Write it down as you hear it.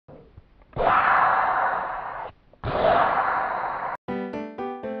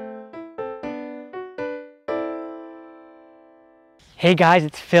Hey guys,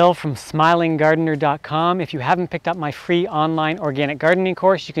 it's Phil from smilinggardener.com. If you haven't picked up my free online organic gardening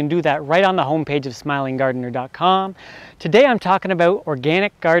course, you can do that right on the homepage of smilinggardener.com. Today I'm talking about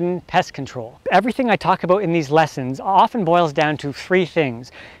organic garden pest control. Everything I talk about in these lessons often boils down to three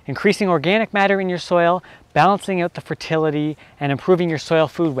things: increasing organic matter in your soil, balancing out the fertility, and improving your soil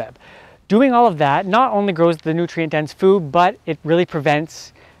food web. Doing all of that not only grows the nutrient-dense food, but it really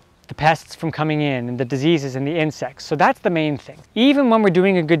prevents the pests from coming in and the diseases and the insects. So that's the main thing. Even when we're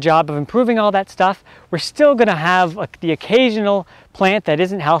doing a good job of improving all that stuff, we're still going to have the occasional plant that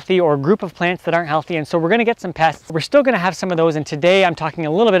isn't healthy or a group of plants that aren't healthy, and so we're going to get some pests. We're still going to have some of those, and today I'm talking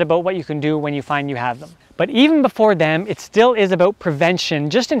a little bit about what you can do when you find you have them. But even before them, it still is about prevention,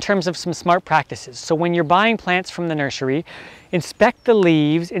 just in terms of some smart practices. So when you're buying plants from the nursery, inspect the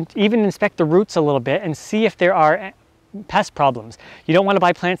leaves and even inspect the roots a little bit and see if there are pest problems. You don't want to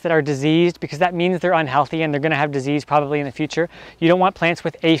buy plants that are diseased, because that means they're unhealthy and they're going to have disease probably in the future. You don't want plants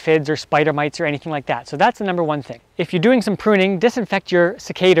with aphids or spider mites or anything like that. So that's the number one thing. If you're doing some pruning, disinfect your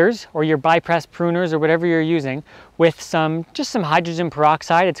secators or your bypass pruners or whatever you're using with just some hydrogen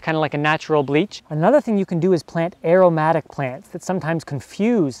peroxide. It's kind of like a natural bleach. Another thing you can do is plant aromatic plants that sometimes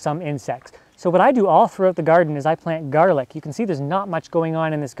confuse some insects. So what I do all throughout the garden is I plant garlic. You can see there's not much going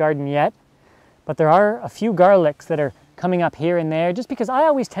on in this garden yet, but there are a few garlics that are coming up here and there, just because I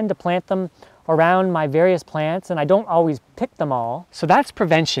always tend to plant them around my various plants and I don't always pick them all. So that's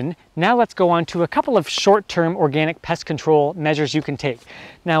prevention. Now let's go on to a couple of short-term organic pest control measures you can take.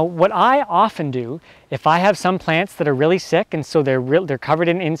 Now what I often do, if I have some plants that are really sick and so they're covered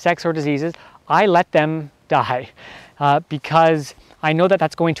in insects or diseases, I let them die because I know that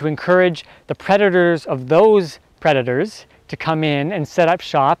that's going to encourage the predators of those predators to come in and set up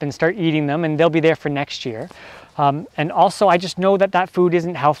shop and start eating them, and they'll be there for next year. And also I just know that that food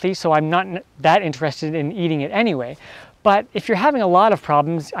isn't healthy, so I'm not that interested in eating it anyway. But if you're having a lot of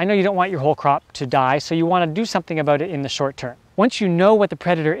problems, I know you don't want your whole crop to die, so you want to do something about it in the short term. Once you know what the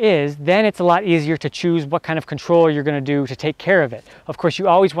predator is, then it's a lot easier to choose what kind of control you're going to do to take care of it. Of course, you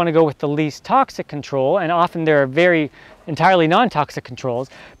always want to go with the least toxic control, and often there are entirely non-toxic controls,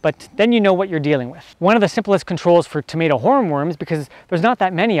 but then you know what you're dealing with. One of the simplest controls for tomato hornworms, because there's not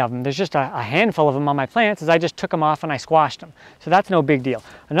that many of them, there's just a handful of them on my plants, is I just took them off and I squashed them. So that's no big deal.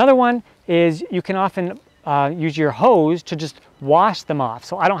 Another one is you can often use your hose to just wash them off.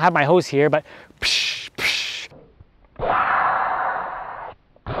 So I don't have my hose here, but psh, psh.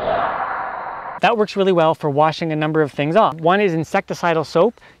 That works really well for washing a number of things off. One is insecticidal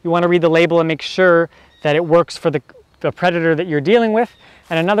soap. You want to read the label and make sure that it works for the predator that you're dealing with.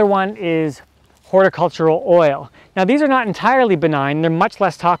 And another one is horticultural oil. Now these are not entirely benign. They're much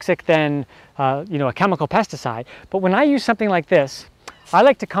less toxic than a chemical pesticide. But when I use something like this, I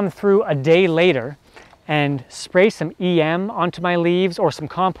like to come through a day later and spray some EM onto my leaves or some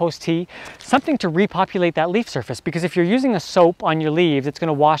compost tea, something to repopulate that leaf surface, because if you're using a soap on your leaves, it's going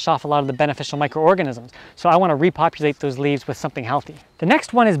to wash off a lot of the beneficial microorganisms. So I want to repopulate those leaves with something healthy. The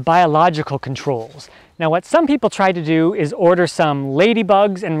next one is biological controls. Now what some people try to do is order some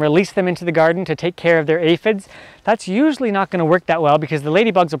ladybugs and release them into the garden to take care of their aphids. That's usually not going to work that well, because the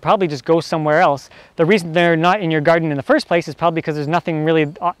ladybugs will probably just go somewhere else. The reason they're not in your garden in the first place is probably because there's nothing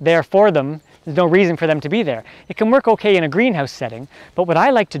really there for them. There's no reason for them to be there. It can work okay in a greenhouse setting, but what I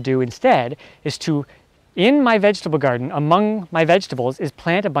like to do instead is in my vegetable garden, among my vegetables, is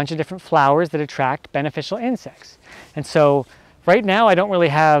plant a bunch of different flowers that attract beneficial insects. And so right now I don't really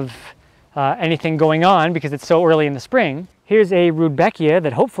have anything going on because it's so early in the spring. Here's a rudbeckia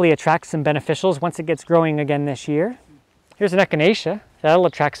that hopefully attracts some beneficials once it gets growing again this year. Here's an echinacea. That'll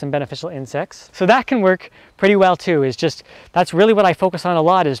attract some beneficial insects. So that can work pretty well too. That's really what I focus on a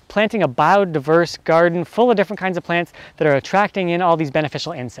lot, is planting a biodiverse garden full of different kinds of plants that are attracting in all these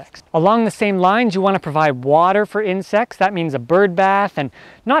beneficial insects. Along the same lines, you want to provide water for insects. That means a bird bath, and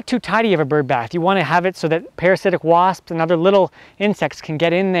not too tidy of a bird bath. You want to have it so that parasitic wasps and other little insects can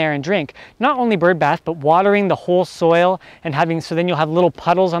get in there and drink. Not only bird bath, but watering the whole soil and so then you'll have little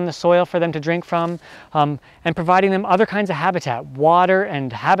puddles on the soil for them to drink from, and providing them other kinds of habitat, water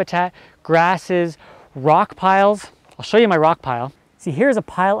and habitat, grasses, rock piles. I'll show you my rock pile. See, here's a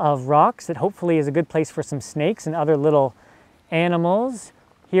pile of rocks that hopefully is a good place for some snakes and other little animals.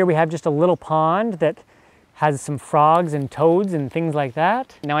 Here we have just a little pond that has some frogs and toads and things like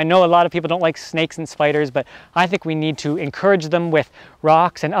that. Now I know a lot of people don't like snakes and spiders, but I think we need to encourage them with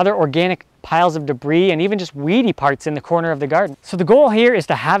rocks and other organic piles of debris and even just weedy parts in the corner of the garden. So the goal here is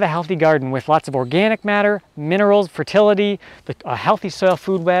to have a healthy garden with lots of organic matter, minerals, fertility, a healthy soil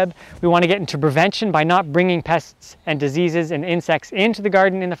food web. We want to get into prevention by not bringing pests and diseases and insects into the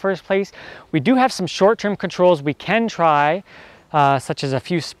garden in the first place. We do have some short-term controls we can try such as a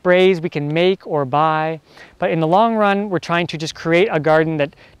few sprays we can make or buy. But in the long run, we're trying to just create a garden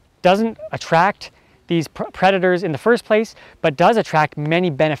that doesn't attract these predators in the first place, but does attract many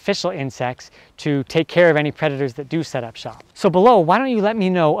beneficial insects to take care of any predators that do set up shop. So below, why don't you let me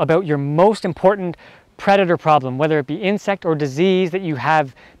know about your most important predator problem, whether it be insect or disease that you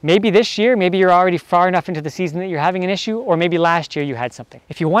have maybe this year, maybe you're already far enough into the season that you're having an issue, or maybe last year you had something.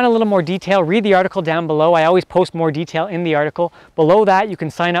 If you want a little more detail, read the article down below. I always post more detail in the article. Below that, you can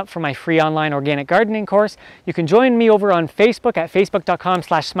sign up for my free online organic gardening course. You can join me over on Facebook at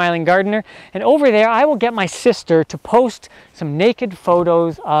facebook.com/smilinggardener. And over there, I will get my sister to post some naked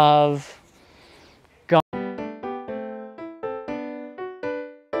photos of